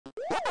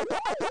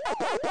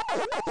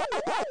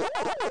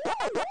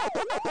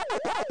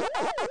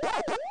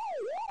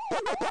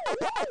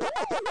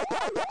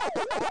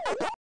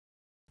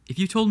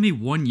you told me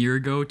 1 year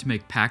ago to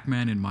make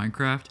Pac-Man in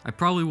Minecraft, I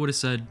probably would have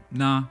said,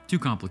 nah, too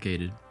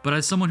complicated. But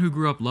as someone who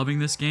grew up loving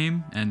this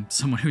game, and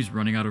someone who's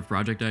running out of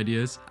project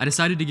ideas, I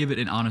decided to give it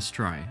an honest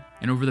try.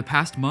 And over the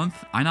past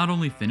month, I not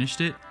only finished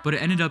it, but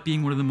it ended up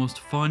being one of the most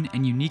fun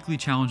and uniquely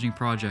challenging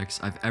projects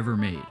I've ever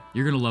made.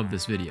 You're gonna love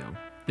this video.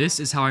 This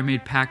is how I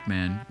made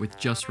Pac-Man with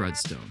just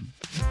redstone.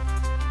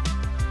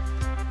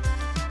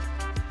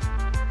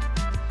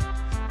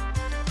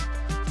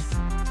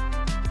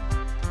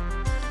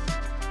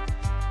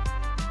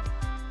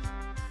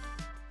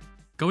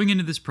 Going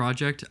into this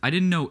project, I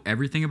didn't know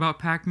everything about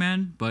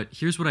Pac-Man, but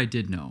here's what I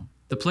did know.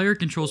 The player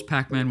controls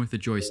Pac-Man with a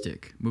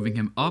joystick, moving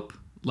him up,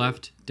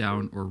 left,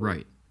 down, or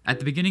right. At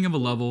the beginning of a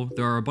level,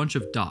 there are a bunch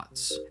of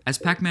dots. As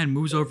Pac-Man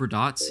moves over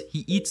dots,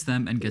 he eats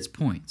them and gets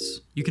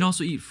points. You can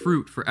also eat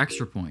fruit for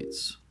extra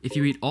points. If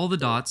you eat all the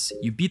dots,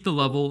 you beat the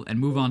level and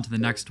move on to the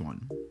next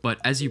one. But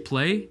as you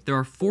play, there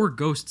are 4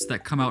 ghosts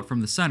that come out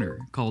from the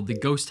center, called the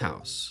Ghost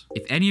House.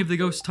 If any of the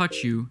ghosts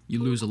touch you,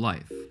 you lose a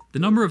life. The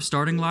number of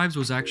starting lives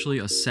was actually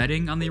a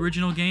setting on the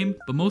original game,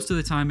 but most of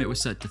the time it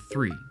was set to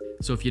 3.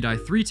 So if you die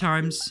 3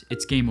 times,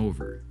 it's game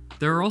over.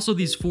 There are also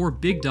these 4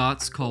 big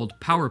dots called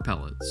power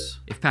pellets.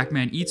 If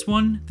Pac-Man eats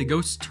one, the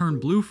ghosts turn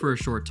blue for a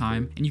short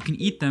time, and you can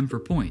eat them for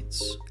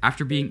points.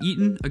 After being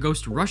eaten, a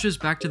ghost rushes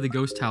back to the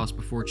ghost house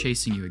before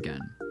chasing you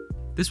again.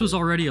 This was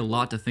already a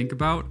lot to think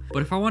about,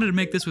 but if I wanted to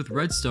make this with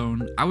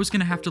redstone, I was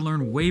going to have to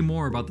learn way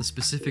more about the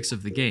specifics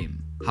of the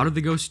game. How did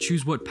the ghosts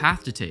choose what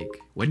path to take?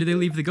 When do they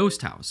leave the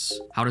ghost house?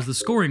 How does the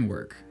scoring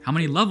work? How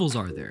many levels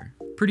are there?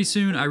 Pretty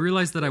soon, I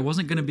realized that I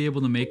wasn't going to be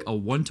able to make a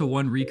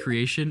 1-to-1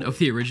 recreation of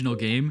the original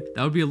game.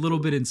 That would be a little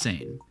bit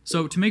insane.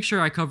 So to make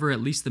sure I cover at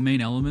least the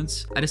main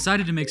elements, I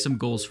decided to make some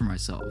goals for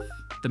myself.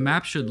 The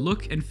map should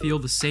look and feel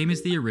the same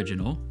as the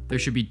original. There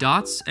should be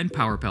dots and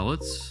power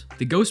pellets.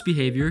 The ghost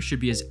behavior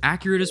should be as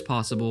accurate as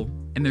possible,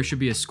 and there should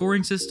be a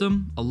scoring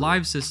system, a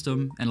live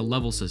system, and a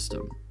level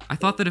system. I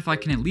thought that if I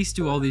can at least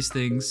do all these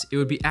things, it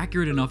would be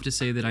accurate enough to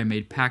say that I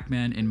made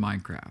Pac-Man in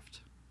Minecraft.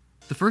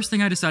 The first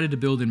thing I decided to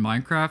build in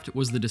Minecraft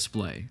was the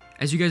display.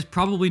 As you guys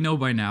probably know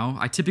by now,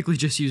 I typically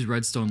just use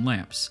redstone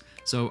lamps,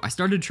 so I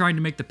started trying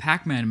to make the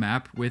Pac-Man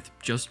map with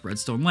just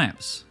redstone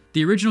lamps.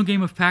 The original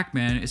game of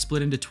Pac-Man is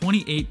split into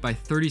 28 by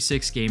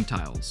 36 game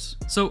tiles,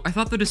 so I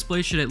thought the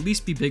display should at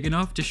least be big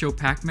enough to show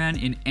Pac-Man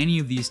in any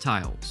of these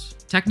tiles.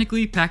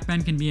 Technically,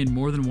 Pac-Man can be in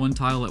more than one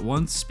tile at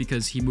once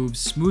because he moves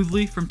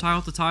smoothly from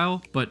tile to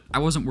tile, but I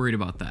wasn't worried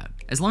about that.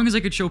 As long as I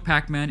could show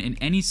Pac-Man in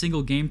any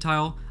single game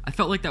tile, I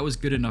felt like that was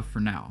good enough for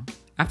now.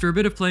 After a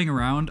bit of playing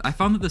around, I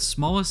found that the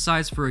smallest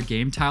size for a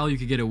game tile you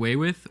could get away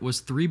with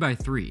was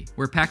 3x3,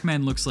 where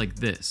Pac-Man looks like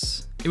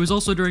this. It was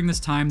also during this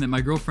time that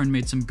my girlfriend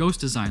made some ghost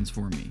designs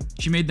for me.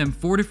 She made them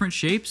 4 different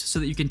shapes so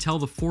that you can tell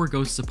the 4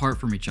 ghosts apart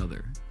from each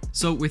other.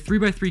 So with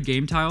 3x3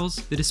 game tiles,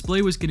 the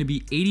display was going to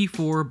be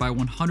 84 by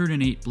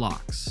 108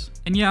 blocks.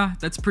 And yeah,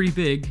 that's pretty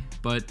big,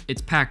 but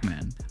it's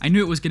Pac-Man. I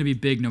knew it was going to be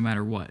big no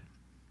matter what.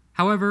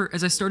 However,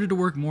 as I started to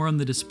work more on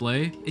the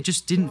display, it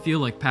just didn't feel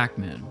like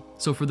Pac-Man.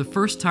 So for the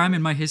first time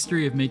in my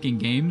history of making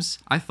games,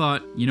 I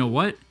thought, you know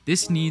what?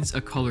 This needs a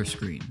color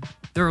screen.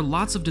 There are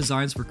lots of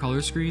designs for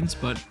color screens,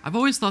 but I've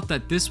always thought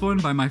that this one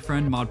by my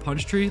friend Mod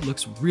Punchtree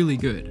looks really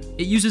good.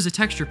 It uses a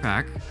texture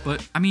pack,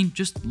 but I mean,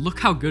 just look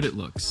how good it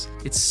looks.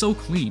 It's so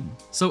clean.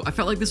 So I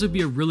felt like this would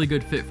be a really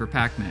good fit for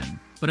Pac-Man.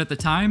 But at the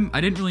time,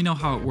 I didn't really know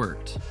how it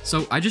worked.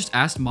 So I just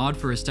asked Mod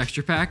for his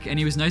texture pack, and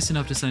he was nice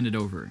enough to send it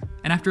over.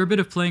 And after a bit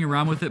of playing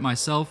around with it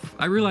myself,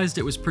 I realized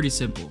it was pretty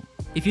simple.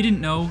 If you didn't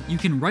know, you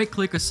can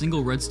right-click a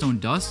single redstone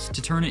dust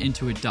to turn it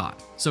into a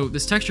dot. So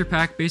this texture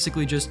pack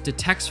basically just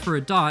detects for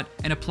a dot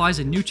and applies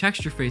a new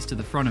texture face to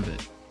the front of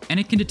it. And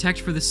it can detect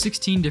for the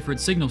 16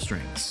 different signal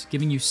strengths,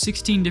 giving you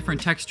 16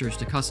 different textures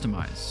to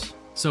customize.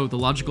 So the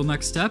logical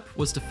next step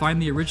was to find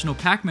the original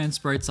Pac-Man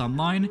sprites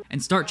online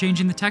and start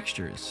changing the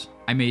textures.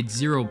 I made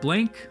 0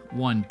 blank,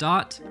 1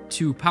 dot,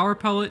 2 power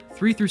pellet,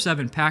 3 through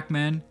 7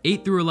 Pac-Man,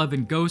 8 through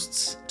 11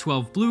 ghosts,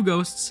 12 blue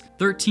ghosts,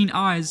 13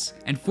 eyes,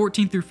 and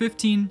 14 through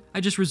 15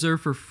 I just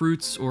reserve for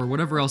fruits or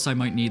whatever else I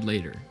might need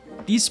later.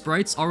 These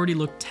sprites already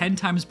look 10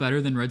 times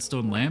better than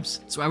redstone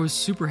lamps, so I was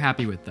super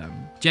happy with them.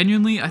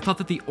 Genuinely, I thought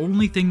that the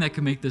only thing that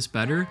could make this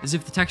better is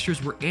if the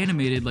textures were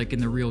animated like in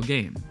the real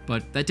game,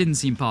 but that didn't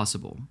seem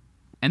possible.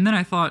 And then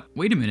I thought,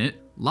 wait a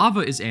minute,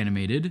 lava is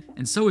animated,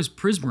 and so is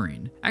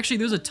prismarine. Actually,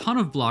 there's a ton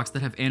of blocks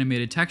that have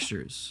animated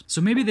textures,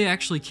 so maybe they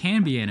actually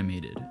can be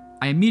animated.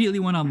 I immediately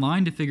went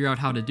online to figure out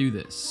how to do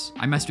this.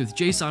 I messed with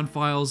JSON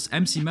files,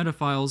 MC meta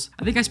files.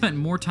 I think I spent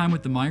more time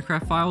with the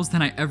Minecraft files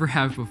than I ever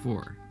have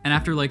before. And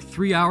after like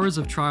 3 hours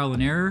of trial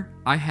and error,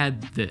 I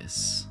had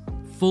this.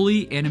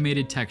 Fully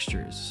animated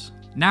textures.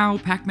 Now,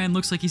 Pac-Man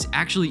looks like he's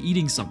actually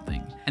eating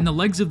something, and the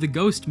legs of the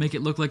ghost make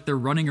it look like they're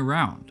running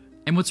around.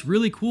 And what's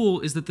really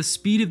cool is that the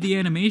speed of the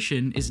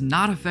animation is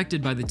not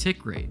affected by the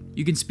tick rate.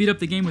 You can speed up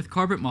the game with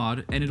Carpet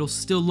Mod and it'll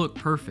still look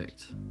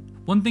perfect.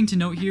 One thing to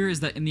note here is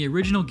that in the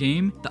original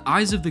game, the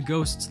eyes of the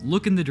ghosts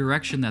look in the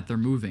direction that they're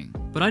moving.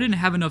 but I didn't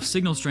have enough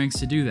signal strengths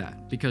to do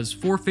that, because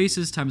 4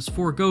 faces times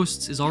 4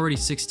 ghosts is already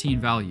 16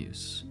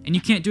 values. And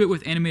you can't do it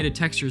with animated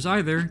textures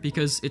either,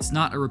 because it's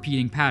not a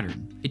repeating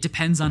pattern. It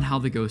depends on how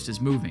the ghost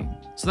is moving.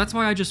 So that's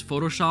why I just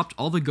photoshopped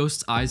all the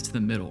ghost's eyes to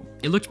the middle.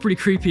 It looked pretty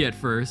creepy at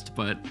first,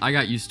 but I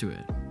got used to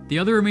it. The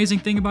other amazing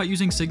thing about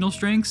using signal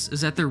strengths is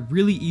that they're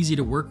really easy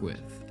to work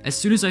with. As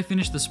soon as I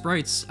finished the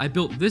sprites, I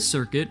built this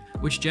circuit,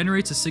 which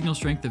generates a signal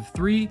strength of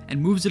 3 and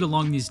moves it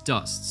along these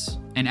dusts.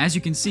 And as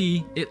you can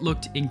see, it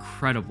looked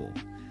incredible.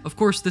 Of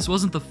course, this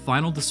wasn't the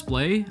final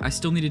display, I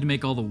still needed to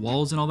make all the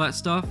walls and all that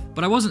stuff,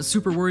 but I wasn't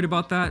super worried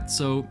about that,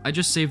 so I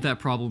just saved that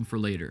problem for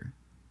later.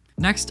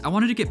 Next, I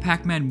wanted to get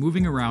Pac-Man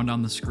moving around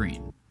on the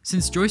screen.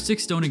 Since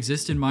joysticks don't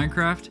exist in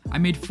Minecraft, I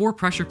made 4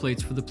 pressure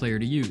plates for the player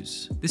to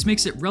use. This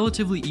makes it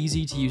relatively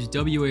easy to use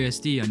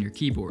WASD on your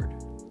keyboard.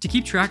 To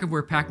keep track of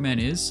where Pac-Man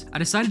is, I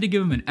decided to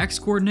give him an X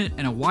coordinate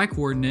and a Y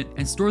coordinate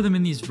and store them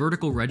in these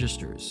vertical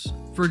registers.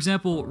 For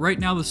example, right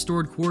now the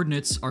stored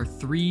coordinates are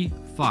 3,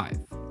 5,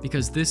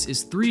 because this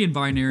is 3 in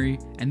binary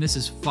and this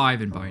is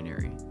 5 in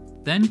binary.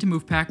 Then, to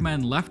move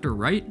Pac-Man left or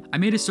right, I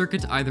made a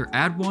circuit to either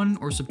add 1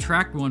 or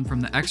subtract 1 from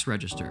the X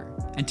register.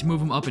 And to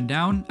move him up and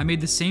down, I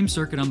made the same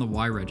circuit on the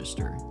Y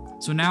register.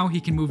 So now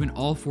he can move in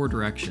all 4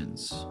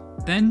 directions.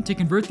 Then, to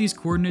convert these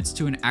coordinates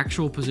to an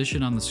actual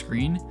position on the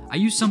screen, I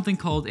used something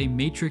called a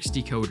matrix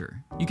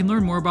decoder. You can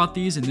learn more about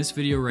these in this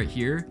video right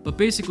here, but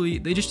basically,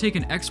 they just take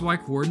an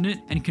XY coordinate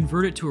and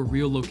convert it to a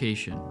real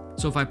location.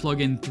 So if I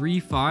plug in 3,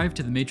 5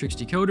 to the matrix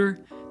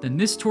decoder, then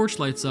this torch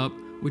lights up,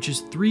 which is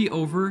 3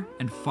 over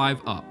and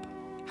 5 up.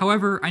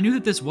 However, I knew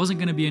that this wasn't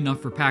going to be enough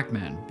for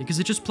Pac-Man, because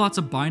it just plots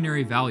a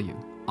binary value,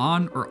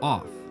 on or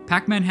off.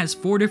 Pac-Man has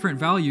 4 different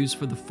values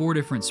for the 4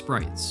 different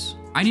sprites.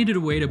 I needed a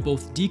way to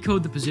both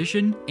decode the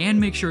position and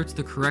make sure it's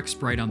the correct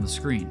sprite on the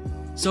screen.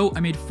 So I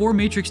made 4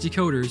 matrix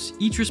decoders,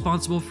 each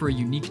responsible for a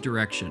unique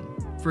direction.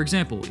 For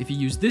example, if you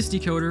use this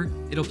decoder,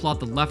 it'll plot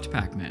the left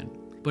Pac-Man.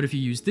 But if you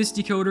use this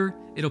decoder,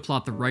 it'll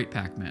plot the right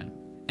Pac-Man.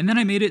 And then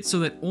I made it so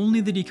that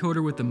only the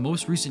decoder with the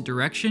most recent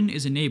direction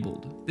is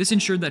enabled. This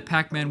ensured that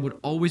Pac-Man would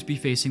always be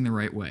facing the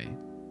right way.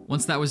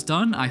 Once that was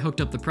done, I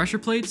hooked up the pressure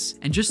plates,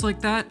 and just like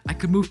that, I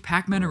could move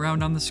Pac-Man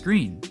around on the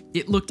screen.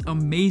 It looked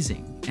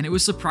amazing, and it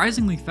was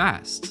surprisingly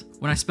fast.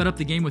 When I sped up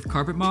the game with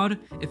Carpet Mod,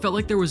 it felt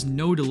like there was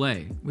no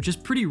delay, which is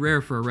pretty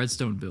rare for a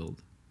Redstone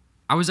build.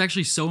 I was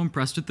actually so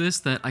impressed with this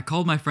that I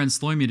called my friend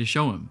Sloimy to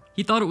show him.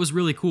 He thought it was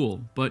really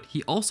cool, but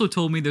he also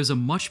told me there's a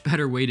much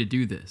better way to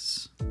do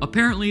this.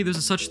 Apparently, there's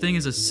a such thing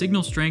as a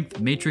signal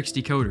strength matrix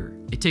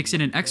decoder. It takes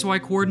in an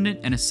XY coordinate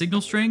and a signal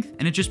strength,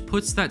 and it just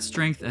puts that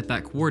strength at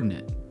that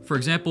coordinate. For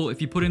example,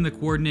 if you put in the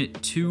coordinate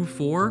 2,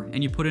 4,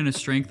 and you put in a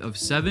strength of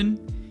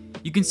 7,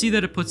 you can see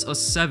that it puts a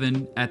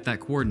 7 at that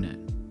coordinate.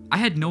 I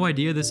had no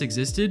idea this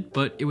existed,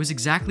 but it was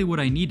exactly what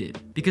I needed,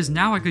 because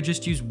now I could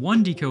just use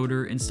 1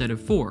 decoder instead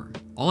of 4.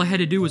 All I had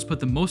to do was put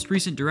the most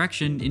recent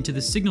direction into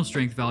the signal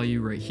strength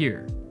value right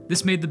here.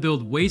 This made the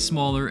build way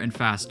smaller and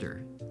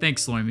faster.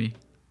 Thanks, Sloimy.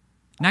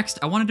 Next,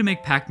 I wanted to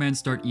make Pac-Man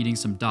start eating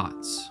some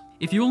dots.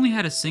 If you only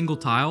had a single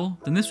tile,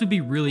 then this would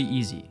be really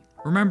easy.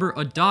 Remember,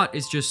 a dot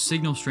is just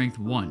signal strength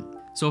 1.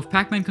 So if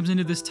Pac-Man comes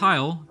into this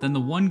tile, then the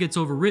 1 gets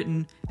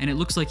overwritten and it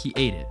looks like he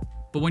ate it.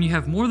 But when you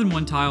have more than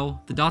 1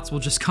 tile, the dots will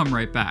just come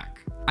right back.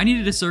 I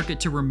needed a circuit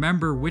to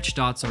remember which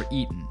dots are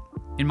eaten.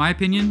 In my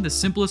opinion, the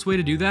simplest way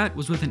to do that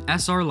was with an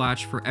SR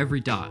latch for every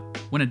dot.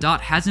 When a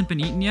dot hasn't been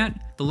eaten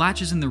yet, the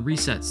latch is in the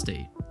reset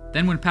state.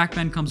 Then when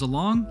Pac-Man comes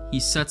along, he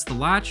sets the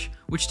latch,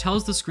 which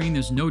tells the screen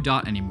there's no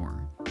dot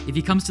anymore. If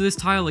he comes to this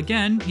tile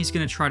again, he's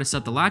going to try to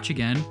set the latch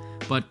again,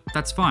 but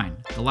that's fine,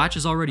 the latch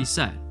is already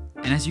set.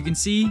 And as you can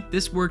see,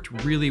 this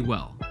worked really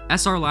well.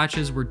 SR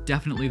latches were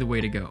definitely the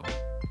way to go.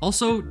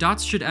 Also,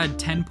 dots should add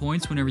 10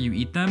 points whenever you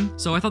eat them,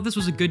 so I thought this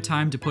was a good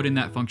time to put in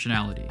that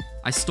functionality.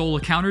 I stole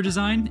a counter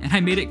design, and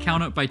I made it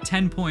count up by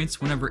 10 points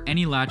whenever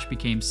any latch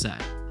became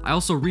set. I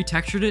also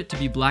retextured it to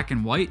be black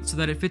and white so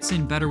that it fits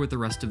in better with the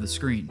rest of the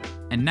screen.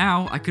 And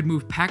now, I could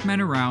move Pac-Man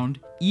around,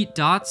 eat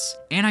dots,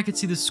 and I could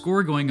see the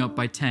score going up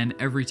by 10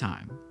 every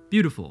time.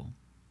 Beautiful.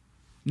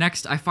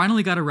 Next, I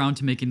finally got around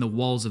to making the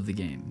walls of the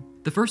game.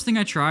 The first thing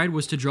I tried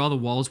was to draw the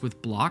walls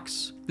with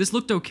blocks. This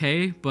looked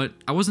okay, but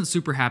I wasn't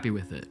super happy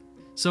with it.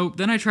 So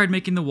then I tried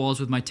making the walls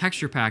with my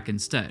texture pack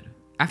instead.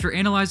 After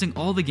analyzing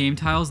all the game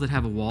tiles that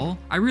have a wall,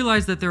 I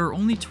realized that there are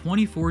only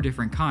 24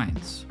 different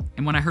kinds.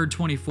 And when I heard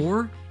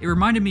 24, it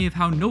reminded me of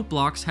how note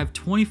blocks have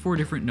 24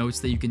 different notes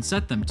that you can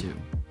set them to.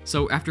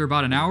 So after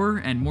about an hour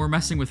and more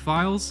messing with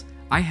files,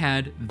 I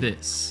had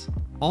this.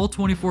 All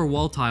 24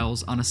 wall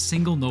tiles on a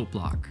single note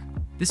block.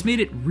 This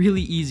made it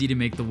really easy to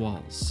make the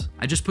walls.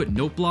 I just put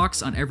note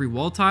blocks on every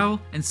wall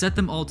tile and set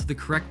them all to the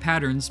correct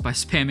patterns by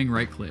spamming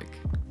right click.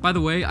 By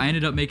the way, I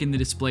ended up making the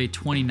display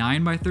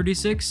 29 by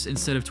 36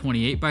 instead of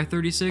 28 by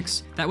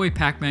 36, that way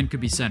Pac-Man could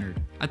be centered.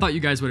 I thought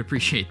you guys would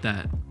appreciate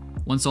that.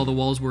 Once all the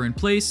walls were in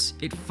place,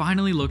 it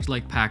finally looked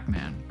like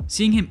Pac-Man.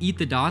 Seeing him eat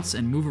the dots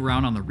and move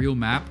around on the real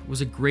map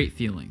was a great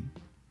feeling.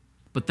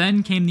 But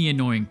then came the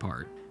annoying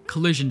part,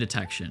 collision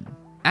detection.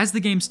 As the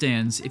game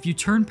stands, if you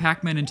turn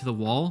Pac-Man into the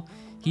wall,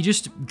 he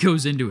just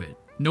goes into it.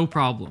 No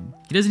problem.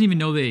 He doesn't even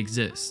know they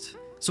exist.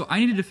 So I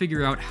needed to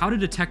figure out how to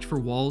detect for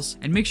walls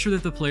and make sure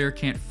that the player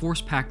can't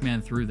force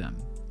Pac-Man through them.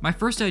 My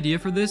first idea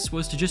for this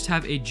was to just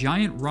have a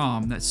giant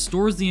ROM that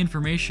stores the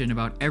information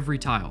about every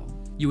tile.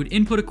 You would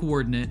input a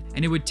coordinate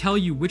and it would tell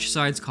you which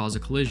sides cause a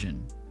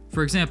collision.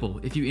 For example,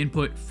 if you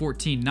input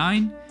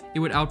 14.9, it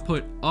would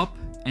output up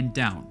and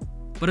down.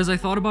 But as I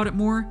thought about it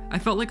more, I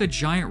felt like a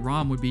giant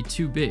ROM would be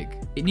too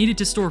big. It needed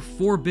to store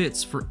 4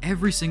 bits for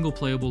every single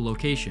playable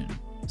location.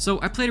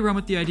 So I played around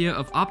with the idea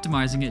of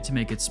optimizing it to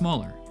make it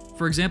smaller.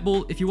 For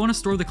example, if you want to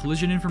store the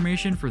collision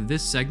information for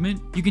this segment,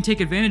 you can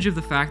take advantage of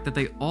the fact that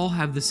they all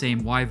have the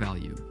same Y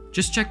value.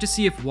 Just check to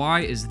see if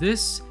Y is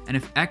this, and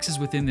if X is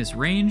within this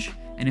range,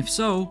 and if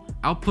so,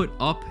 output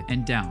up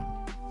and down.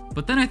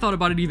 But then I thought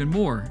about it even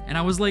more, and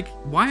I was like,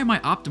 why am I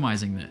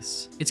optimizing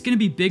this? It's going to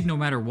be big no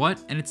matter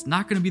what, and it's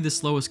not going to be the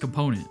slowest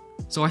component.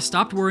 So I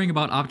stopped worrying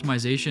about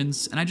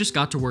optimizations, and I just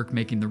got to work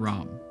making the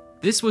ROM.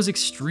 This was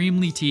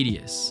extremely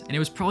tedious, and it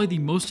was probably the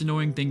most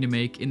annoying thing to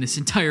make in this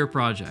entire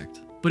project.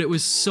 But it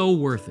was so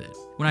worth it.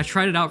 When I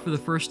tried it out for the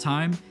first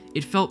time,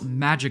 it felt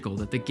magical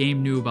that the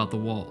game knew about the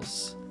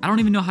walls. I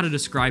don't even know how to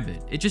describe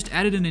it. It just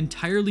added an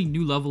entirely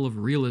new level of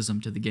realism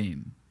to the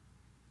game.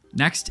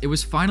 Next, it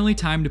was finally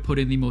time to put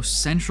in the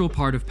most central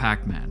part of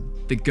Pac-Man,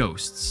 the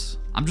ghosts.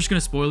 I'm just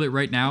gonna spoil it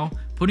right now.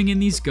 Putting in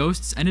these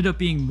ghosts ended up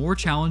being more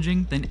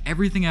challenging than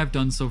everything I've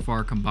done so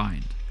far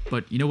combined.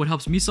 But you know what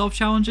helps me solve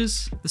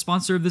challenges? The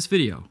sponsor of this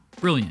video,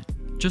 Brilliant.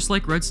 Just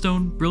like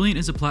Redstone, Brilliant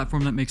is a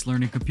platform that makes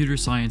learning computer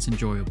science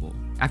enjoyable.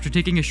 After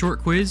taking a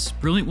short quiz,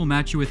 Brilliant will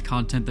match you with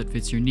content that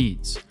fits your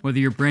needs, whether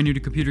you're brand new to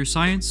computer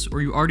science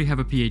or you already have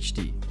a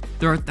PhD.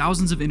 There are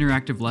thousands of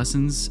interactive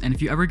lessons, and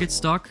if you ever get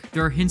stuck,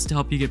 there are hints to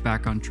help you get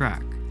back on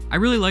track. I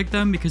really like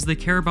them because they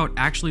care about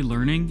actually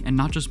learning and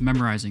not just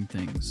memorizing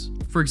things.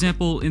 For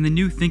example, in the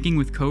new Thinking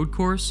with Code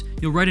course,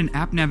 you'll write an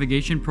app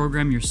navigation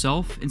program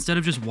yourself instead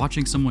of just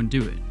watching someone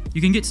do it.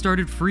 You can get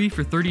started free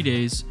for 30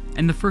 days,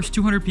 and the first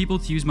 200 people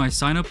to use my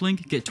sign-up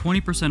link get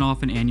 20%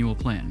 off an annual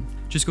plan.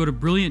 Just go to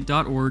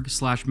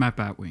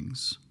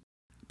brilliant.org/mapbatwings.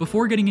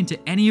 Before getting into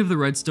any of the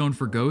redstone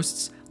for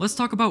ghosts, let's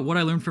talk about what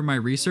I learned from my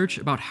research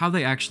about how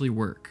they actually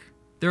work.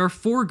 There are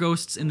 4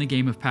 ghosts in the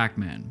game of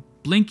Pac-Man: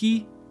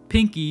 Blinky,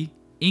 Pinky,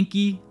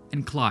 Inky,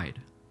 and Clyde.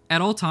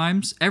 At all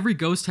times, every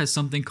ghost has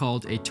something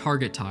called a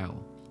target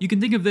tile. You can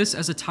think of this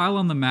as a tile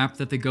on the map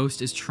that the ghost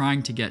is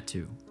trying to get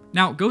to.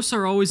 Now, ghosts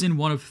are always in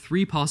one of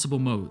 3 possible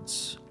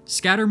modes: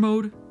 scatter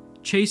mode,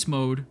 chase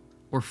mode,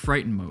 or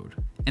frighten mode.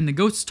 And the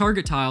ghost's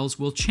target tiles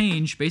will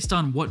change based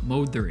on what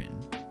mode they're in.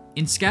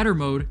 In scatter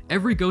mode,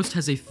 every ghost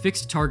has a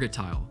fixed target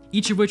tile,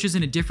 each of which is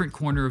in a different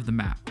corner of the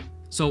map.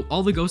 So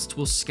all the ghosts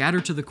will scatter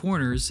to the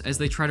corners as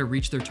they try to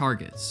reach their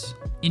targets.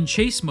 In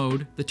chase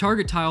mode, the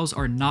target tiles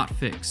are not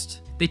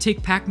fixed. They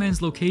take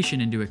Pac-Man's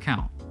location into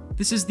account.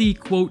 This is the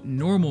quote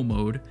normal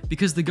mode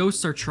because the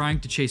ghosts are trying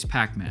to chase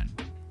Pac-Man.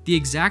 The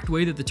exact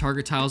way that the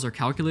target tiles are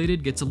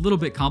calculated gets a little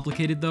bit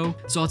complicated though,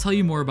 so I'll tell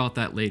you more about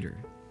that later.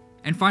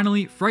 And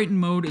finally, frighten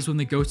mode is when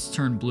the ghosts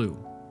turn blue.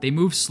 They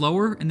move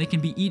slower and they can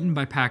be eaten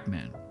by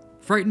Pac-Man.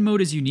 Frighten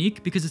mode is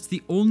unique because it's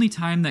the only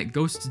time that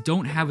ghosts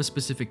don't have a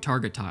specific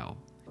target tile.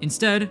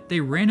 Instead,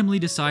 they randomly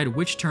decide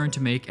which turn to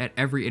make at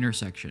every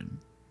intersection.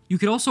 You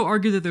could also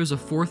argue that there's a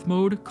 4th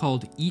mode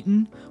called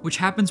Eaten, which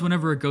happens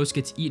whenever a ghost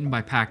gets eaten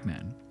by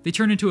Pac-Man. They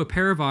turn into a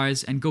pair of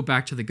eyes and go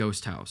back to the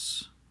ghost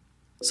house.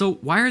 So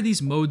why are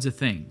these modes a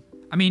thing?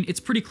 I mean,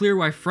 it's pretty clear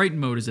why frighten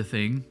mode is a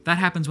thing. That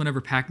happens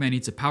whenever Pac-Man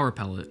eats a power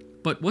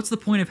pellet. But what's the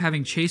point of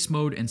having chase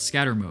mode and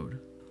scatter mode?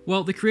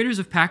 Well, the creators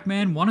of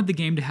Pac-Man wanted the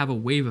game to have a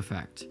wave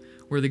effect,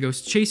 where the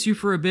ghosts chase you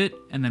for a bit,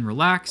 and then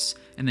relax,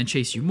 and then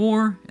chase you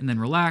more, and then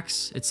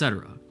relax,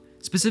 etc.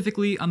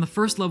 Specifically, on the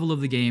first level of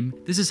the game,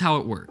 this is how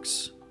it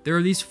works. There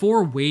are these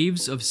 4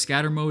 waves of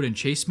scatter mode and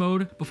chase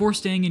mode before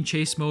staying in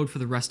chase mode for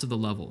the rest of the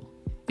level.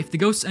 If the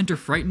ghosts enter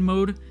frighten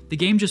mode, the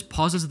game just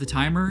pauses the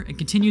timer and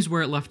continues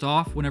where it left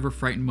off whenever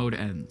frighten mode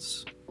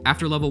ends.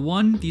 After level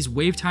 1, these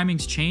wave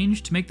timings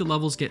change to make the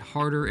levels get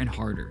harder and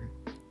harder.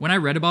 When I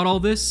read about all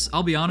this,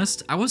 I'll be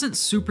honest, I wasn't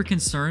super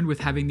concerned with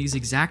having these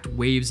exact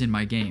waves in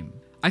my game.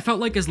 I felt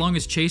like as long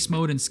as chase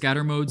mode and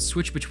scatter mode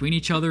switch between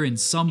each other in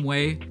some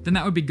way, then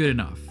that would be good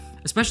enough.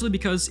 Especially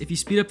because if you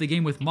speed up the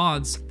game with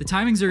mods, the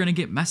timings are going to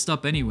get messed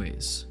up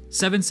anyways.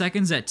 7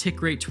 seconds at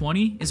tick rate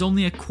 20 is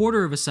only a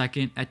quarter of a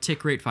second at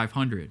tick rate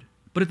 500.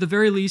 But at the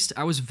very least,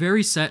 I was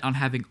very set on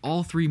having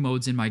all 3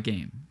 modes in my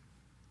game.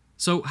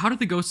 So how do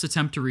the ghosts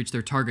attempt to reach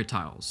their target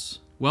tiles?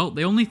 Well,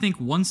 they only think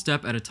 1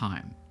 step at a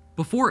time.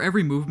 Before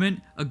every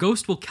movement, a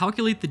ghost will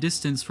calculate the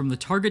distance from the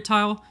target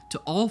tile to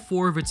all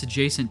 4 of its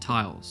adjacent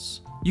tiles.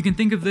 You can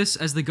think of this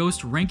as the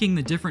ghost ranking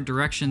the different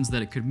directions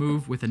that it could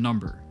move with a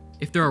number.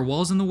 If there are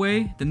walls in the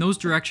way, then those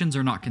directions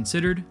are not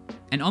considered.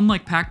 And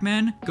unlike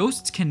Pac-Man,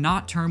 ghosts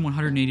cannot turn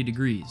 180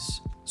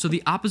 degrees. So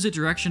the opposite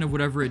direction of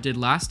whatever it did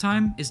last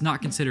time is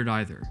not considered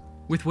either.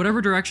 With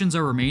whatever directions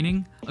are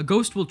remaining, a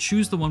ghost will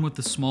choose the one with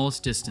the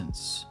smallest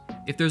distance.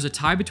 If there's a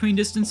tie between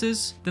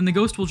distances, then the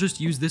ghost will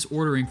just use this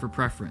ordering for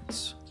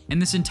preference.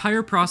 And this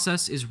entire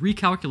process is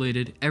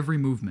recalculated every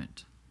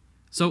movement.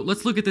 So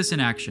let's look at this in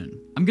action.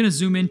 I'm gonna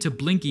zoom into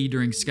Blinky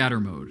during scatter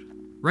mode.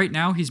 Right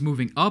now he's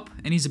moving up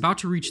and he's about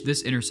to reach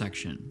this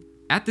intersection.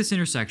 At this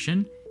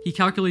intersection, he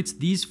calculates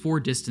these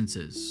 4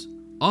 distances.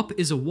 Up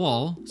is a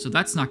wall, so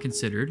that's not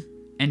considered,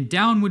 and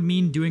down would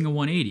mean doing a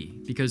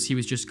 180 because he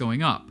was just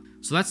going up,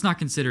 so that's not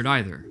considered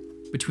either.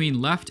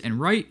 Between left and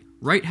right,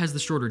 right has the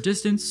shorter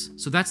distance,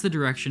 so that's the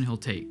direction he'll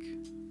take.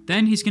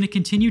 Then he's going to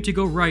continue to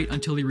go right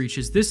until he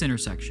reaches this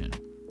intersection.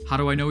 How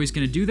do I know he's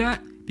going to do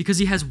that? Because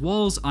he has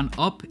walls on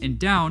up and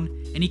down,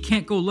 and he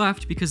can't go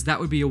left because that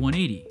would be a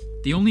 180.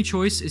 The only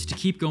choice is to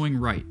keep going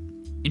right.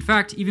 In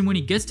fact, even when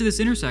he gets to this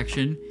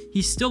intersection,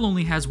 he still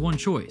only has one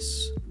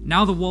choice.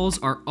 Now the walls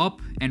are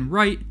up and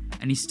right,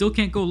 and he still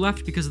can't go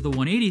left because of the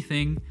 180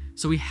 thing,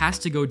 so he has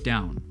to go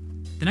down.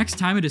 The next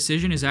time a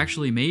decision is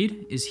actually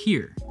made is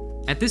here.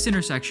 At this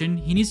intersection,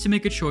 he needs to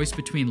make a choice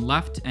between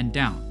left and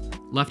down.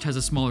 Left has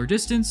a smaller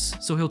distance,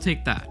 so he'll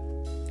take that.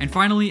 And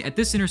finally, at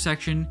this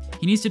intersection,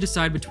 he needs to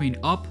decide between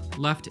up,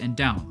 left, and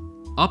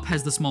down. Up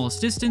has the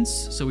smallest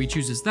distance, so he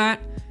chooses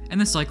that,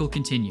 and the cycle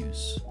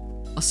continues.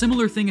 A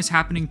similar thing is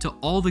happening to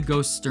all the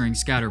ghosts during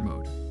scatter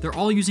mode. They're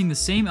all using the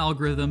same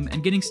algorithm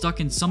and getting stuck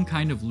in some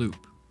kind of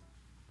loop.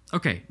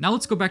 Okay, now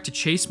let's go back to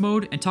chase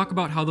mode and talk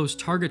about how those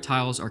target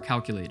tiles are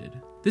calculated.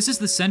 This is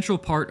the central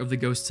part of the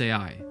Ghost's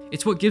AI.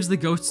 It's what gives the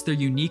ghosts their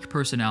unique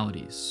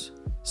personalities.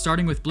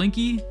 Starting with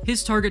Blinky,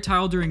 his target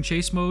tile during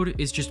chase mode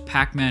is just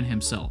Pac-Man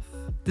himself.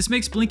 This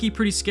makes Blinky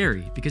pretty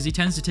scary because he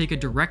tends to take a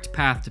direct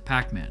path to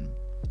Pac-Man.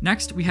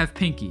 Next, we have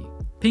Pinky.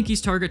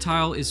 Pinky's target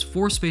tile is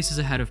 4 spaces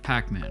ahead of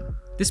Pac-Man.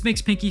 This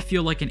makes Pinky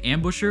feel like an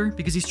ambusher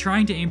because he's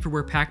trying to aim for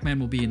where Pac-Man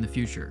will be in the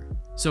future.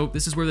 So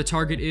this is where the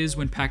target is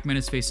when Pac-Man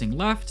is facing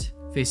left,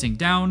 facing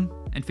down,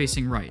 and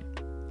facing right.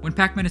 When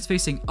Pac-Man is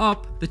facing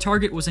up, the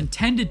target was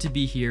intended to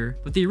be here,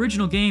 but the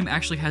original game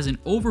actually has an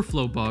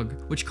overflow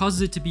bug, which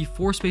causes it to be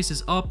 4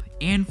 spaces up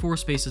and 4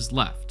 spaces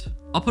left.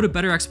 I'll put a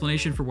better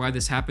explanation for why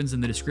this happens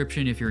in the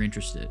description if you're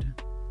interested.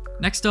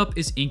 Next up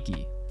is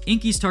Inky.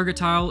 Inky's target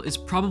tile is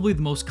probably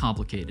the most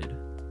complicated.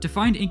 To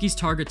find Inky's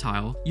target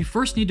tile, you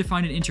first need to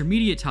find an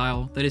intermediate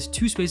tile that is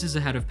 2 spaces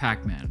ahead of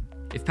Pac-Man.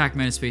 If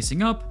Pac-Man is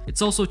facing up,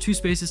 it's also 2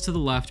 spaces to the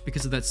left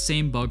because of that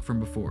same bug from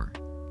before.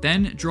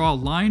 Then draw a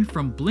line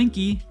from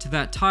Blinky to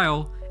that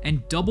tile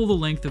and double the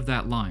length of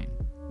that line.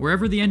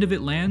 Wherever the end of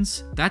it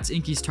lands, that's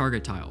Inky's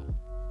target tile.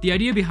 The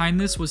idea behind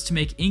this was to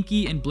make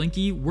Inky and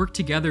Blinky work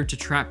together to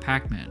trap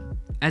Pac-Man.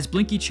 As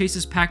Blinky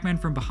chases Pac-Man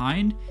from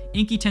behind,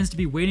 Inky tends to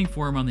be waiting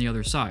for him on the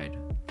other side.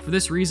 For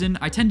this reason,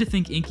 I tend to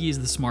think Inky is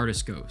the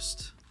smartest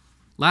ghost.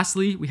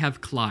 Lastly, we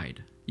have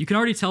Clyde. You can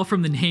already tell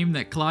from the name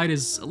that Clyde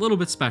is a little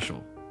bit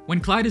special. When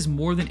Clyde is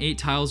more than 8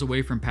 tiles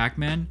away from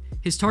Pac-Man,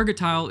 his target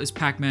tile is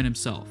Pac-Man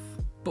himself.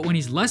 But when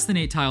he's less than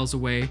 8 tiles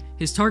away,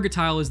 his target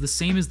tile is the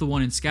same as the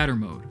one in scatter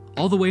mode,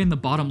 all the way in the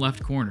bottom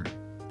left corner.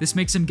 This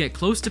makes him get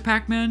close to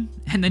Pac-Man,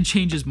 and then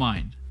change his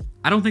mind.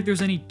 I don't think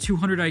there's any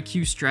 200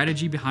 IQ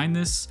strategy behind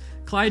this,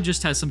 Clyde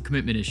just has some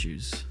commitment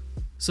issues.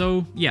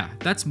 So yeah,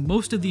 that's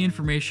most of the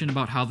information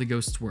about how the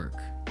ghosts work.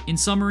 In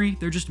summary,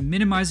 they're just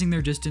minimizing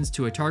their distance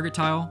to a target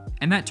tile,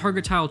 and that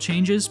target tile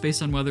changes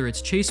based on whether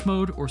it's chase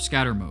mode or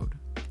scatter mode.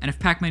 And if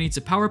Pac-Man eats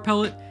a power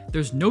pellet,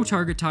 there's no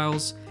target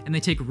tiles, and they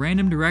take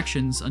random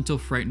directions until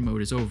Frighten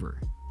mode is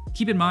over.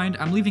 Keep in mind,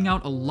 I'm leaving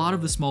out a lot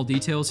of the small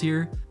details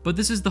here, but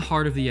this is the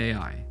heart of the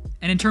AI.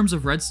 And in terms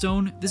of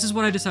Redstone, this is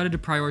what I decided to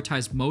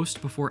prioritize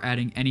most before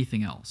adding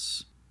anything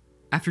else.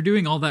 After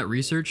doing all that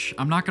research,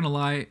 I'm not gonna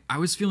lie, I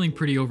was feeling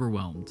pretty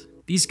overwhelmed.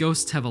 These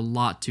ghosts have a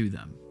lot to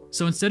them.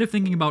 So instead of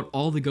thinking about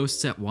all the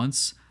ghosts at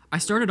once, I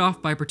started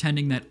off by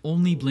pretending that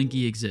only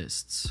Blinky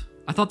exists.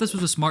 I thought this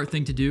was a smart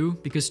thing to do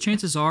because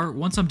chances are,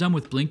 once I'm done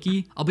with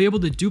Blinky, I'll be able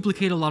to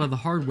duplicate a lot of the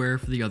hardware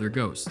for the other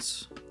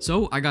ghosts.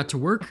 So I got to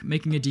work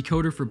making a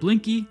decoder for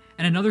Blinky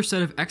and another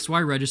set of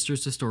XY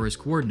registers to store his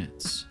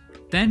coordinates.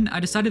 Then I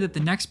decided that the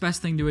next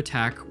best thing to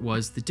attack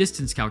was the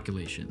distance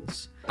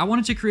calculations. I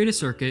wanted to create a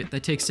circuit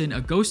that takes in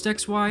a ghost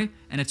XY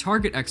and a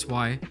target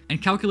XY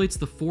and calculates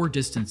the 4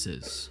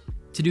 distances.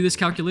 To do this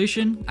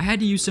calculation, I had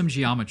to use some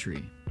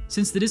geometry.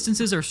 Since the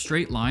distances are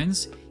straight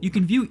lines, you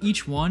can view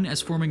each one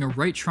as forming a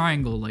right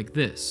triangle like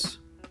this.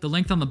 The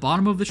length on the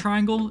bottom of the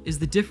triangle is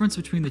the difference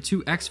between the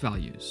 2 x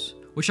values,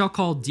 which I'll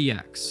call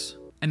dx.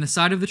 And the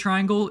side of the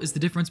triangle is the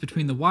difference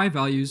between the y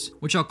values,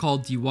 which I'll call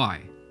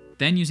dy.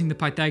 Then, using the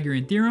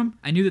Pythagorean theorem,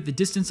 I knew that the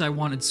distance I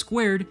wanted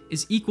squared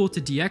is equal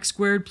to dx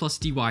squared plus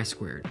dy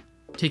squared.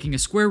 Taking a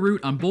square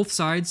root on both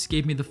sides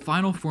gave me the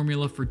final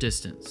formula for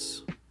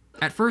distance.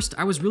 At first,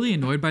 I was really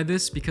annoyed by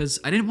this because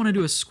I didn't want to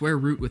do a square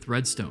root with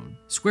Redstone.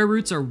 Square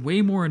roots are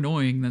way more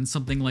annoying than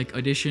something like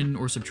addition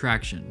or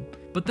subtraction.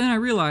 But then I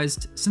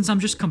realized, since I'm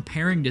just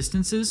comparing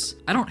distances,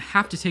 I don't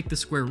have to take the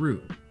square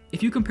root.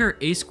 If you compare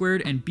a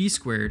squared and b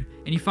squared,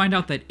 and you find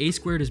out that a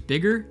squared is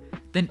bigger,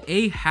 then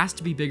a has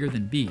to be bigger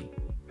than b.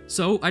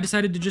 So I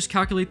decided to just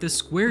calculate the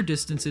square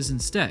distances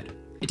instead.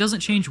 It doesn't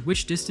change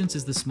which distance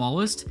is the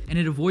smallest, and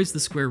it avoids the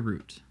square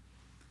root.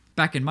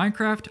 Back in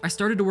Minecraft, I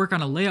started to work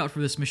on a layout for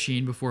this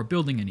machine before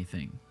building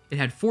anything. It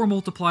had 4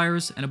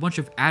 multipliers and a bunch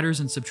of adders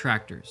and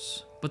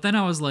subtractors. But then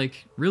I was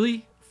like,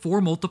 really? 4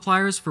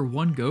 multipliers for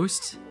one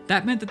ghost,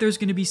 that meant that there's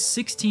going to be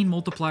 16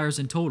 multipliers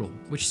in total,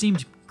 which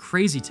seemed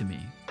crazy to me.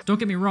 Don't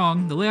get me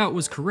wrong, the layout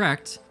was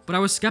correct, but I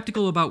was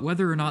skeptical about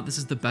whether or not this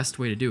is the best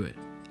way to do it.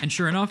 And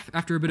sure enough,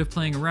 after a bit of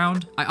playing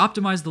around, I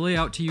optimized the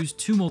layout to use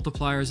 2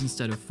 multipliers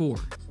instead of 4.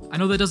 I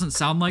know that doesn't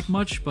sound like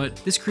much, but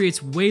this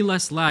creates way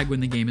less lag when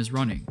the game is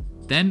running.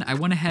 Then I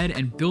went ahead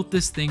and built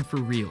this thing for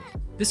real.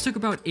 This took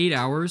about 8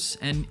 hours,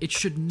 and it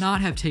should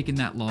not have taken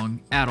that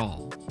long at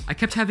all. I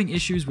kept having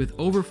issues with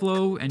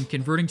overflow and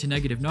converting to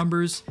negative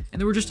numbers, and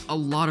there were just a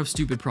lot of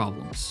stupid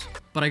problems.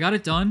 But I got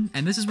it done,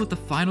 and this is what the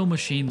final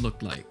machine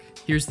looked like.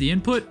 Here's the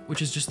input,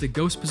 which is just the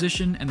ghost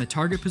position and the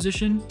target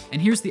position,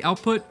 and here's the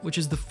output, which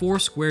is the 4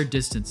 square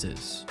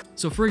distances.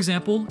 So for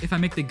example, if I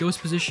make the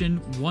ghost position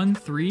 1,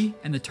 3,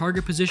 and the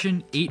target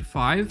position 8,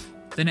 5,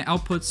 then it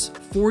outputs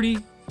 40,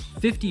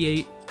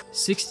 58,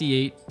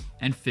 68,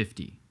 and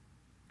 50.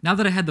 Now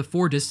that I had the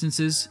 4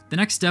 distances, the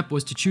next step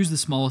was to choose the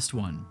smallest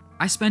one.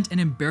 I spent an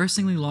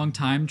embarrassingly long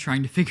time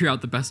trying to figure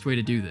out the best way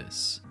to do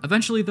this.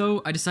 Eventually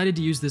though, I decided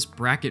to use this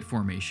bracket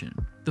formation.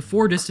 The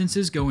 4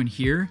 distances go in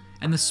here,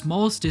 and the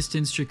smallest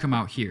distance should come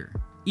out here.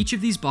 Each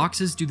of these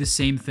boxes do the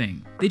same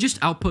thing. They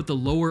just output the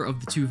lower of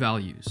the 2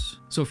 values.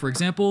 So for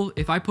example,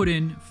 if I put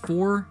in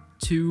 4,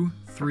 2,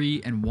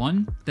 3, and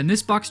 1, then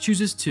this box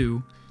chooses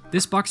 2,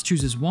 this box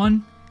chooses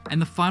 1, and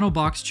the final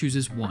box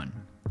chooses 1.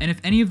 And if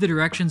any of the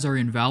directions are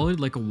invalid,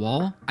 like a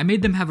wall, I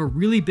made them have a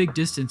really big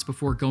distance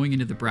before going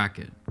into the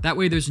bracket. That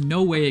way there's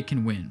no way it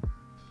can win.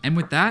 And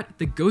with that,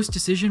 the ghost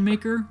decision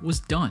maker was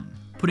done.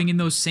 Putting in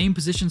those same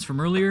positions from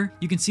earlier,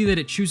 you can see that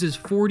it chooses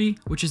 40,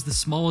 which is the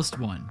smallest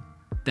one.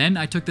 Then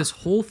I took this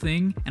whole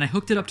thing and I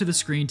hooked it up to the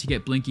screen to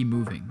get Blinky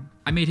moving.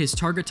 I made his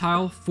target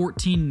tile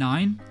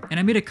 14.9, and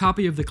I made a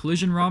copy of the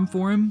collision ROM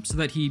for him so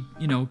that he,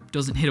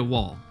 doesn't hit a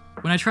wall.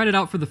 When I tried it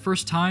out for the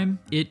first time,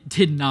 it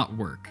did not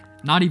work.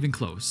 Not even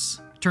close.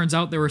 Turns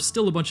out there were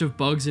still a bunch of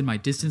bugs in my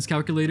distance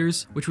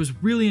calculators, which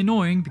was really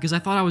annoying because I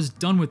thought I was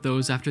done with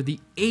those after the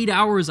 8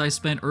 hours I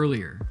spent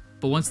earlier.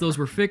 But once those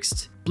were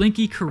fixed,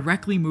 Blinky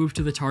correctly moved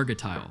to the target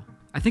tile.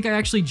 I think I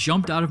actually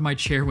jumped out of my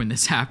chair when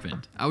this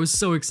happened. I was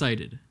so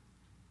excited.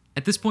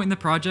 At this point in the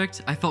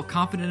project, I felt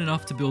confident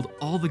enough to build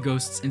all the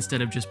ghosts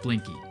instead of just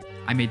Blinky.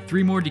 I made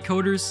 3 more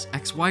decoders,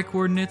 XY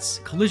coordinates,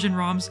 collision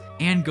ROMs,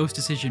 and ghost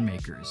decision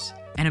makers.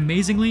 And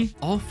amazingly,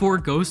 all 4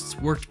 ghosts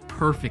worked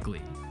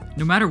perfectly.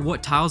 No matter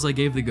what tiles I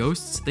gave the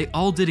ghosts, they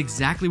all did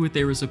exactly what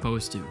they were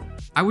supposed to.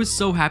 I was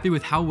so happy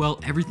with how well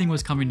everything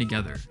was coming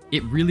together.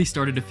 It really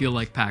started to feel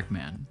like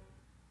Pac-Man.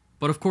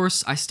 But of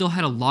course, I still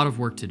had a lot of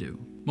work to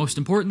do. Most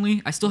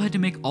importantly, I still had to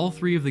make all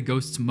 3 of the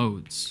ghosts'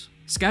 modes.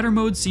 Scatter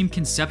mode seemed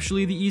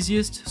conceptually the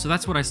easiest, so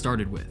that's what I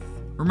started with.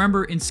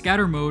 Remember, in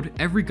scatter mode,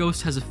 every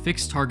ghost has a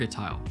fixed target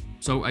tile.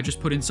 So I just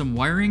put in some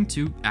wiring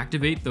to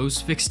activate those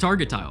fixed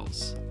target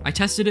tiles. I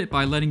tested it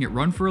by letting it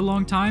run for a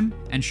long time,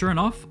 and sure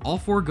enough, all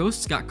 4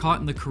 ghosts got caught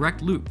in the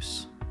correct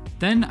loops.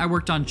 Then I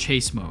worked on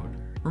chase mode.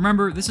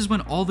 Remember, this is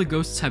when all the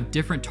ghosts have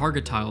different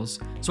target tiles,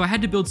 so I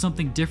had to build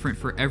something different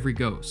for every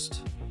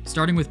ghost.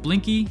 Starting with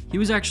Blinky, he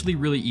was actually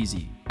really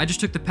easy. I just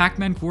took the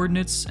Pac-Man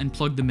coordinates and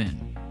plugged them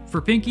in.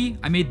 For Pinky,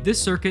 I made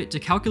this circuit to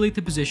calculate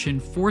the position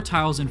 4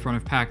 tiles in front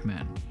of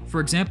Pac-Man. For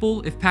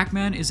example, if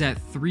Pac-Man is at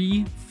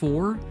 3,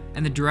 4,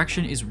 and the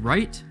direction is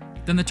right,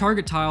 then the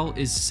target tile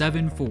is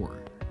 7, 4.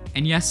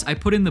 And yes, I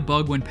put in the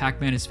bug when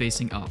Pac-Man is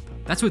facing up.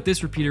 That's what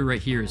this repeater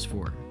right here is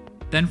for.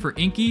 Then for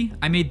Inky,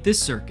 I made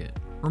this circuit.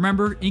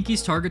 Remember,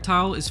 Inky's target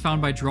tile is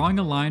found by drawing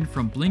a line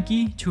from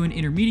Blinky to an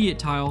intermediate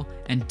tile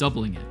and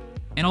doubling it.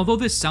 And although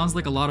this sounds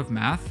like a lot of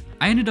math,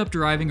 I ended up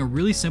deriving a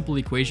really simple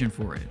equation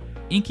for it.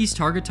 Inky's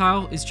target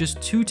tile is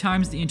just 2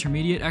 times the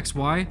intermediate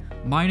XY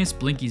minus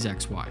Blinky's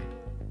XY.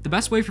 The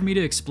best way for me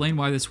to explain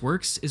why this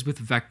works is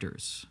with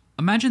vectors.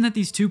 Imagine that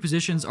these 2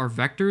 positions are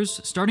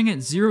vectors starting at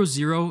 0,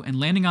 0 and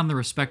landing on the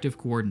respective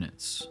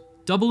coordinates.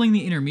 Doubling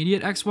the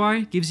intermediate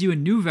XY gives you a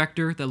new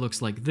vector that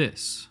looks like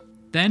this.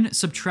 Then,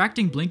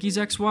 subtracting Blinky's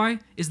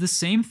XY is the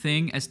same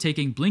thing as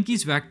taking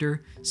Blinky's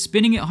vector,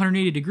 spinning it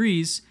 180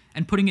 degrees,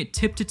 and putting it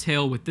tip to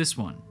tail with this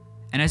one.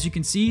 And as you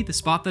can see, the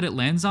spot that it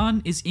lands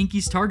on is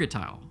Inky's target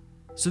tile.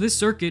 So this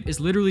circuit is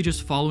literally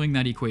just following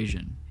that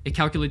equation. It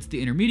calculates the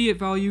intermediate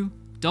value,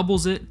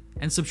 doubles it,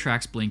 and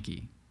subtracts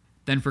Blinky.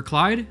 Then for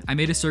Clyde, I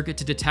made a circuit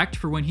to detect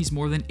for when he's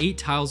more than 8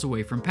 tiles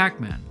away from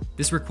Pac-Man.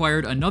 This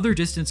required another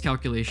distance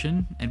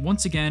calculation, and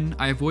once again,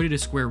 I avoided a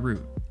square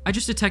root. I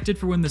just detected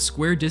for when the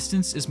square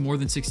distance is more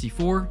than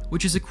 64,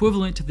 which is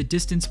equivalent to the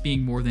distance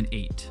being more than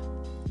 8.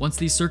 Once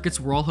these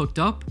circuits were all hooked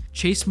up,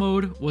 chase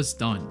mode was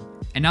done.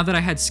 And now that I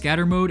had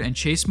scatter mode and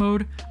chase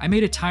mode, I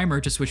made a timer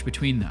to switch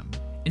between them.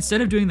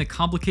 Instead of doing the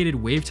complicated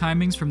wave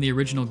timings from the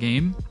original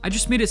game, I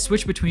just made it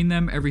switch between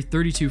them every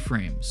 32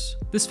 frames.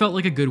 This felt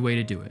like a good way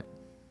to do it.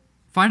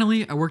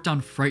 Finally, I worked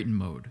on Frighten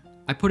mode.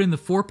 I put in the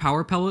 4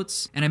 power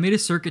pellets, and I made a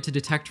circuit to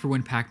detect for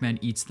when Pac-Man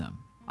eats them.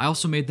 I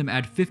also made them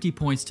add 50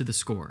 points to the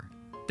score.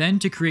 Then,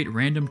 to create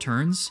random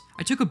turns,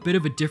 I took a bit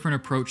of a different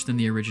approach than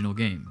the original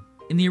game.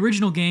 In the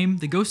original game,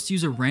 the ghosts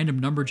use a random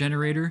number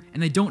generator,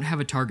 and they don't have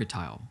a target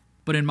tile.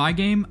 But But in my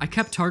game, I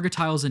kept target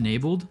tiles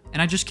enabled,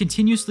 and I just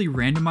continuously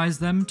randomized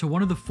them to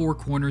one of the 4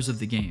 corners of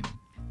the game.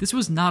 This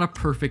was not a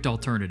perfect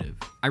alternative.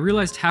 I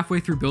realized halfway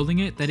through building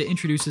it that it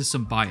introduces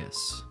some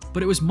bias,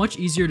 but it was much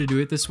easier to do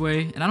it this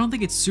way, and I don't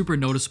think it's super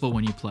noticeable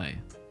when you play.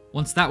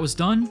 Once that was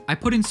done, I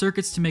put in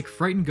circuits to make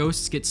frightened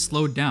ghosts get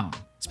slowed down.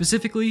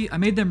 Specifically, I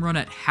made them run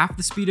at half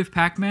the speed of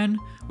Pac-Man,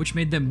 which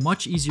made them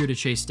much easier to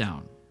chase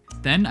down.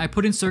 Then, I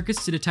put in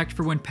circuits to detect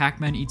for when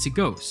Pac-Man eats a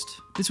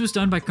ghost. This was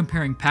done by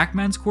comparing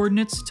Pac-Man's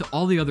coordinates to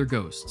all the other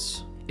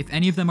ghosts. If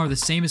any of them are the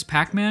same as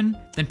Pac-Man,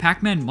 then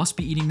Pac-Man must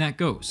be eating that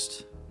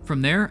ghost.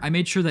 From there, I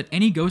made sure that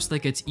any ghost that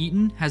gets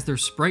eaten has their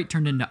sprite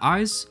turned into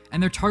eyes,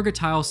 and their target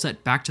tile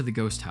set back to the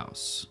ghost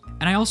house.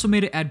 And I also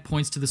made it add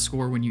points to the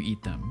score when you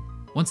eat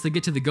them. Once they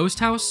get to the ghost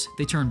house,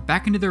 they turn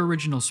back into their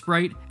original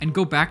sprite and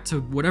go back to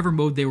whatever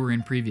mode they were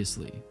in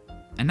previously.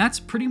 And that's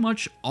pretty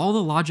much all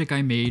the logic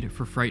I made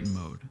for Frighten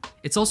mode.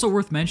 It's also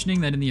worth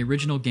mentioning that in the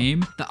original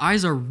game, the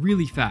eyes are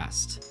really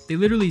fast. They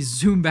literally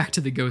zoom back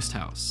to the ghost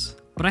house.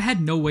 But I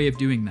had no way of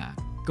doing that.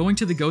 Going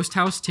to the ghost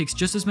house takes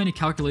just as many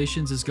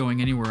calculations as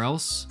going anywhere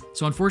else,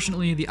 so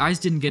unfortunately the eyes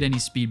didn't get any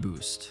speed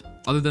boost.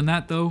 Other than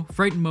that though,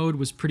 Frighten mode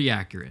was pretty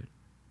accurate.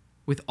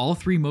 With all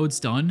 3 modes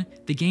done,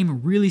 the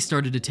game really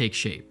started to take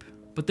shape.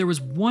 But there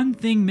was one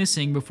thing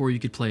missing before you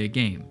could play a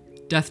game: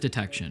 death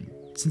detection.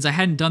 Since I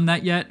hadn't done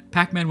that yet,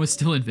 Pac-Man was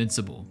still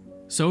invincible.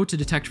 So to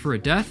detect for a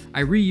death,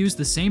 I reused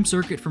the same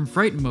circuit from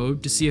Frighten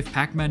mode to see if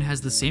Pac-Man has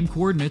the same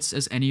coordinates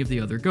as any of the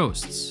other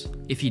ghosts.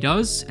 If he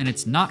does, and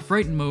it's not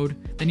Frighten mode,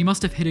 then he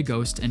must have hit a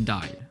ghost and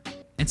died.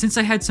 And since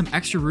I had some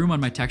extra room on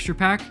my texture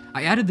pack,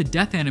 I added the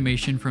death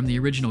animation from the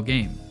original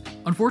game.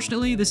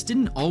 Unfortunately, this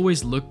didn't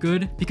always look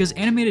good because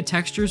animated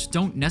textures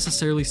don't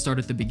necessarily start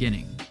at the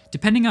beginning.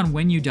 Depending on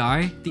when you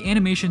die, the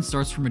animation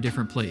starts from a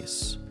different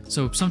place.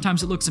 So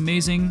sometimes it looks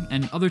amazing,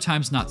 and other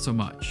times not so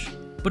much.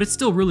 But it's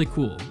still really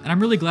cool, and I'm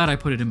really glad I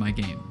put it in my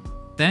game.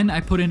 Then I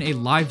put in a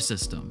live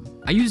system.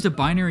 I used a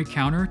binary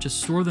counter to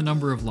store the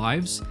number of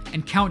lives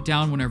and count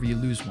down whenever you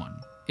lose one.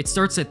 It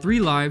starts at 3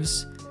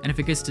 lives, and if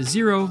it gets to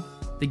 0,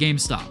 the game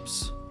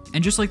stops.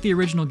 And just like the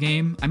original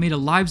game, I made a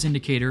lives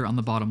indicator on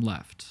the bottom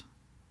left.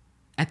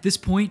 At this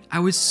point, I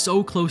was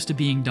so close to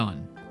being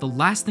done. The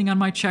last thing on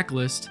my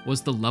checklist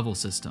was the level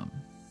system.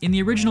 In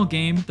the original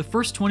game, the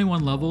first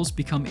 21 levels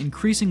become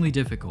increasingly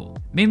difficult,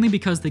 mainly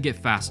because they get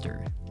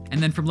faster.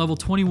 And then from level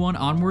 21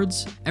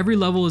 onwards, every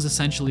level is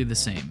essentially the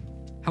same.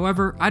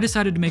 However, I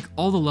decided to make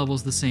all the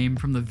levels the same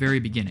from the very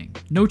beginning.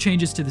 No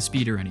changes to the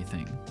speed or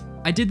anything.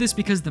 I did this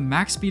because the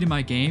max speed of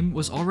my game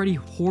was already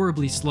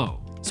horribly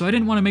slow, so I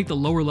didn't want to make the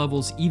lower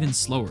levels even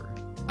slower.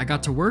 I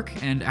got to work,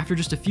 and after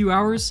just a few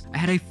hours, I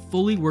had a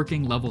fully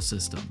working level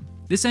system.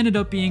 This ended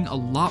up being a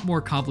lot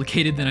more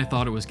complicated than I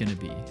thought it was going to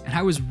be, and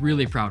I was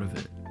really proud of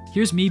it.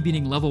 Here's me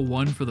beating level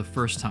 1 for the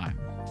first time.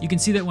 You can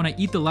see that when I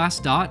eat the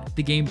last dot,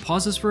 the game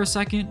pauses for a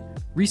second,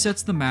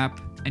 resets the map,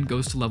 and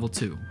goes to level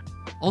 2.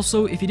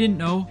 Also, if you didn't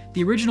know,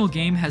 the original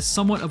game has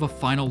somewhat of a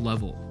final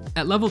level.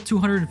 At level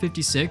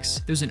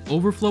 256, there's an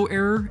overflow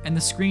error and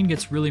the screen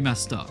gets really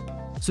messed up.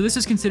 So this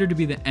is considered to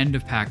be the end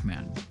of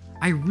Pac-Man.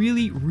 I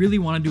really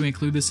wanted to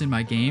include this in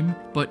my game,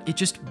 but it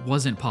just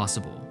wasn't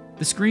possible.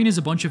 The screen is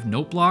a bunch of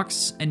note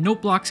blocks, and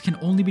note blocks can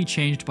only be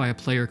changed by a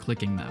player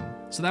clicking them,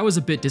 so that was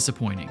a bit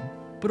disappointing.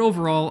 But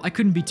overall, I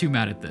couldn't be too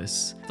mad at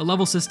this. The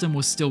level system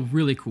was still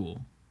really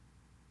cool.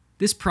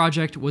 This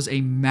project was a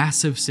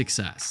massive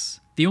success.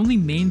 The only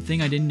main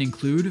thing I didn't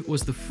include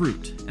was the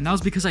fruit, and that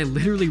was because I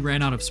literally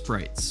ran out of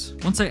sprites.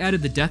 Once I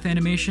added the death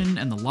animation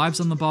and the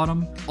lives on the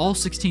bottom, all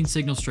 16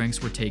 signal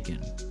strengths were taken.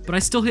 But I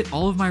still hit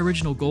all of my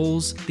original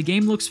goals, the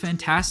game looks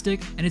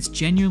fantastic, and it's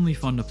genuinely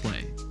fun to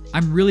play.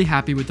 I'm really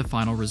happy with the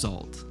final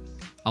result.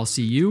 I'll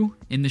see you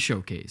in the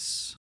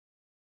showcase.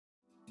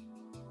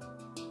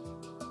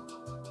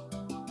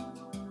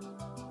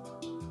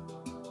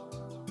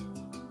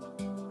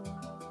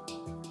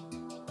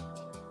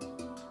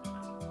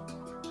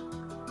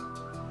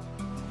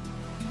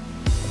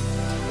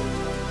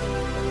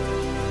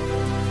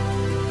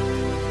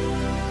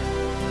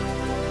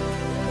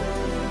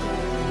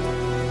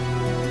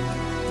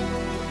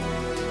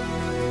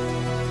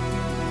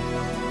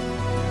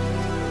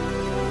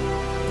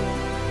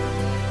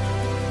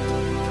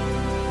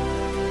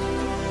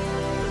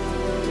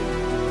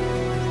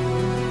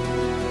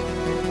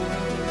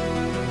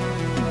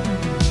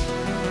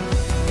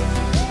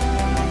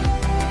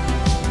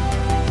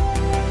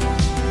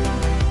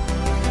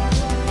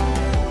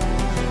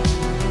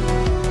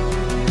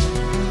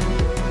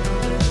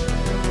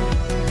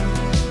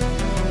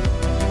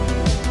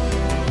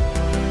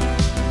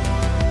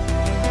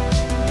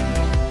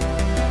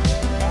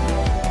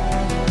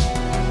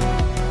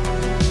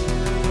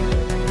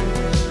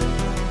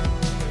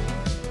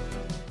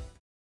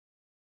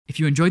 If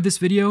you enjoyed this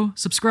video,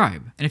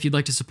 subscribe, and if you'd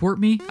like to support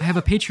me, I have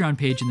a Patreon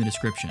page in the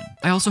description.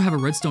 I also have a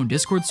Redstone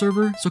Discord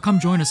server, so come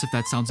join us if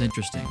that sounds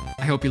interesting.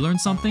 I hope you learned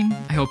something,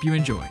 I hope you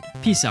enjoyed.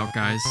 Peace out,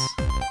 guys.